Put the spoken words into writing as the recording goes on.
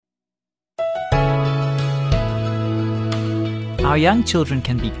Our young children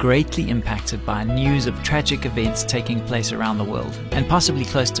can be greatly impacted by news of tragic events taking place around the world, and possibly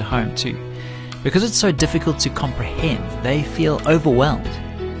close to home too. Because it's so difficult to comprehend, they feel overwhelmed.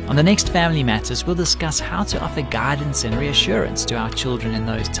 On the next Family Matters, we'll discuss how to offer guidance and reassurance to our children in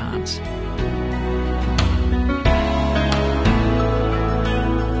those times.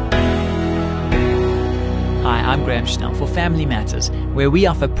 Hi, I'm Graham Schnell for Family Matters, where we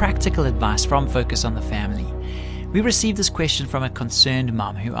offer practical advice from Focus on the Family. We received this question from a concerned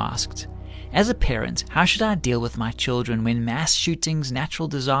mom who asked, "As a parent, how should I deal with my children when mass shootings, natural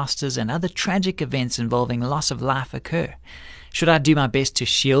disasters, and other tragic events involving loss of life occur? Should I do my best to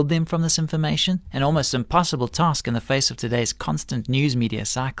shield them from this information, an almost impossible task in the face of today's constant news media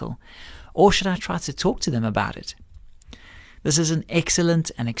cycle? Or should I try to talk to them about it?" This is an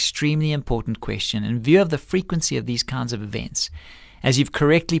excellent and extremely important question in view of the frequency of these kinds of events. As you've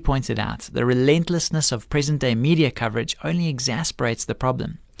correctly pointed out, the relentlessness of present-day media coverage only exasperates the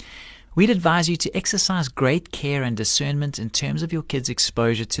problem. We'd advise you to exercise great care and discernment in terms of your kids'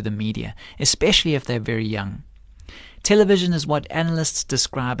 exposure to the media, especially if they're very young. Television is what analysts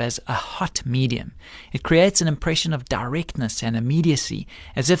describe as a hot medium. It creates an impression of directness and immediacy,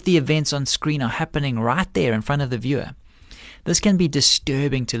 as if the events on screen are happening right there in front of the viewer. This can be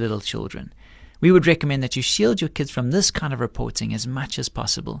disturbing to little children. We would recommend that you shield your kids from this kind of reporting as much as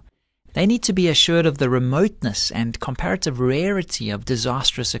possible. They need to be assured of the remoteness and comparative rarity of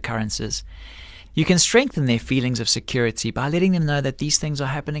disastrous occurrences. You can strengthen their feelings of security by letting them know that these things are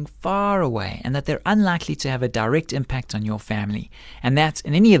happening far away and that they're unlikely to have a direct impact on your family, and that,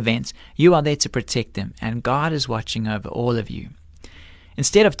 in any event, you are there to protect them and God is watching over all of you.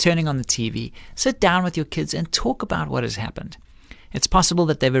 Instead of turning on the TV, sit down with your kids and talk about what has happened. It's possible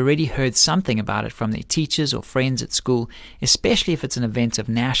that they've already heard something about it from their teachers or friends at school, especially if it's an event of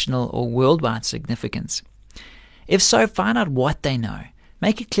national or worldwide significance. If so, find out what they know.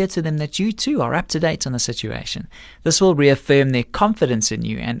 Make it clear to them that you too are up to date on the situation. This will reaffirm their confidence in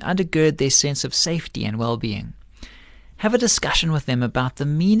you and undergird their sense of safety and well-being. Have a discussion with them about the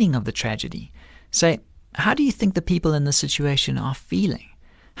meaning of the tragedy. Say, how do you think the people in this situation are feeling?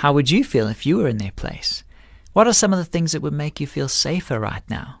 How would you feel if you were in their place? What are some of the things that would make you feel safer right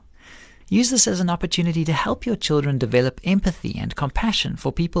now? Use this as an opportunity to help your children develop empathy and compassion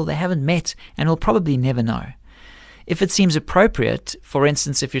for people they haven't met and will probably never know. If it seems appropriate, for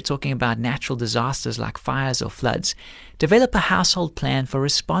instance, if you're talking about natural disasters like fires or floods, develop a household plan for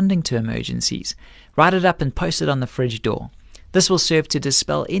responding to emergencies. Write it up and post it on the fridge door. This will serve to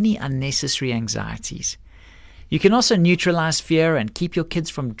dispel any unnecessary anxieties. You can also neutralize fear and keep your kids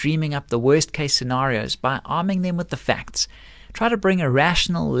from dreaming up the worst-case scenarios by arming them with the facts. Try to bring a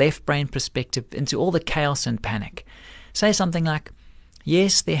rational, left-brain perspective into all the chaos and panic. Say something like,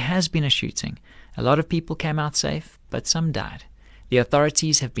 "Yes, there has been a shooting. A lot of people came out safe, but some died. The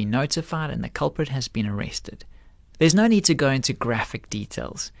authorities have been notified and the culprit has been arrested." There's no need to go into graphic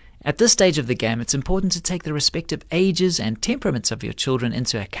details. At this stage of the game, it's important to take the respective ages and temperaments of your children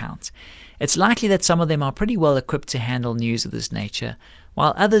into account. It's likely that some of them are pretty well equipped to handle news of this nature,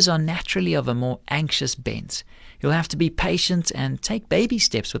 while others are naturally of a more anxious bent. You'll have to be patient and take baby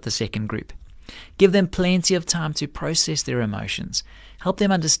steps with the second group. Give them plenty of time to process their emotions. Help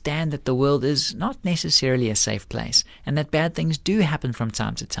them understand that the world is not necessarily a safe place and that bad things do happen from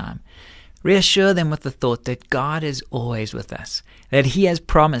time to time. Reassure them with the thought that God is always with us, that He has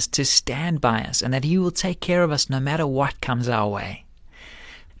promised to stand by us, and that He will take care of us no matter what comes our way.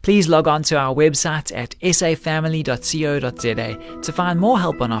 Please log on to our website at safamily.co.za to find more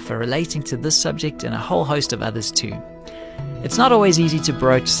help on offer relating to this subject and a whole host of others too. It's not always easy to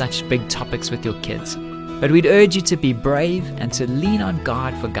broach such big topics with your kids, but we'd urge you to be brave and to lean on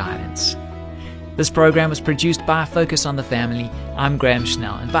God for guidance. This program was produced by Focus on the Family. I'm Graham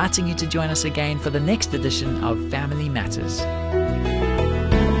Schnell, inviting you to join us again for the next edition of Family Matters.